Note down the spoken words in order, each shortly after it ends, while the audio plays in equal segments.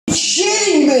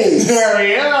me.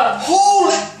 Hurry up.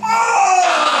 Holy.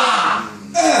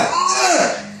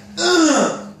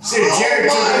 See, Jerry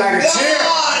took it like a champ.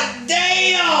 God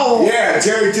damn. Yeah,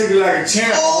 Jerry took it like a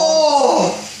champ.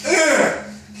 Oh.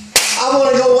 I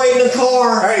want to go wait in the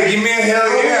car. Hey, give me a hell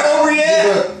Are yeah. we over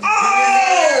yet?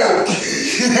 Oh.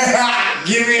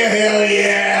 Give me a hell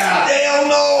yeah. Hell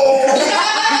no.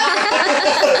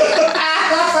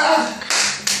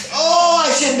 Oh, I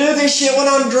shouldn't do this shit when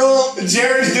I'm drunk.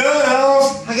 Jerry's done,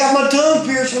 huh? I got my tongue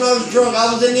pierced when I was drunk.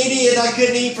 I was an idiot. I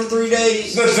couldn't eat for 3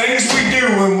 days. The things we do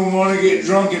when we want to get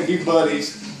drunk and be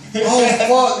buddies. Oh,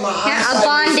 fuck, my Yeah, eyesight. a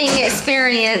bonding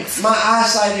experience. My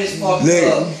eyesight is fucked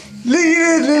up. Look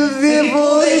at the Did you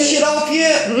pull that shit off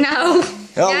yet? No.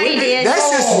 Yeah, he did. That's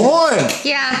just one.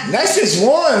 Yeah. That's just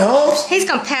one, Holmes. He's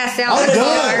gonna pass out. I'm in the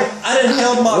done. car. I didn't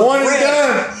held my One and breath.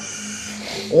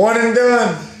 done. One and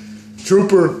done.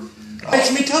 Trooper.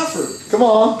 Makes me tougher. Come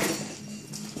on.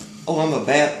 Oh, I'm a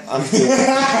bad. I'm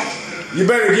You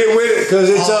better get with it because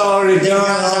it's already The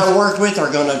guys I done. worked with are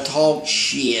gonna talk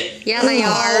shit. Yeah, they Oh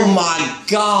are. my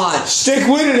God. Stick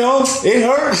with it, Holmes. It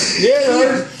hurts. Yeah, it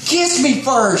hurts. Kiss me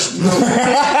first.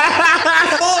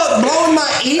 Fuck, blowing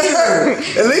my ear.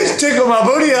 At least tickle my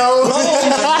booty hole. Blowing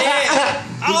my neck.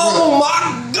 Oh my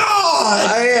God.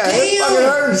 Oh, yeah, it Damn. fucking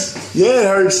hurts. Yeah, it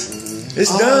hurts.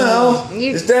 It's done, Holmes.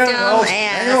 You It's done, dumb Holmes.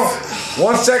 ass. Hang on.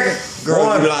 1 second. Girl,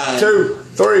 One, you lying. 2,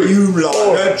 3, You lying.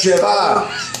 4, That shit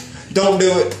 5. Don't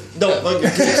do it. Don't fuck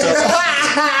your tits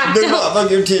up. Do not fuck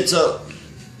your tits up.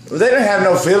 Well, they don't have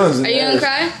no feelings in Are you theirs. gonna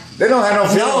cry? They don't have no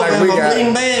feelings No, like man, we I'm got.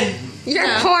 bleeding bad. You're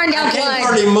No. pouring I down can't blood.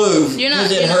 hardly move. You're not-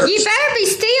 'cause it you're not- hurts. You better be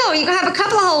still. You're gonna have a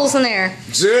couple of holes in there.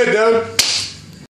 It's good, dude.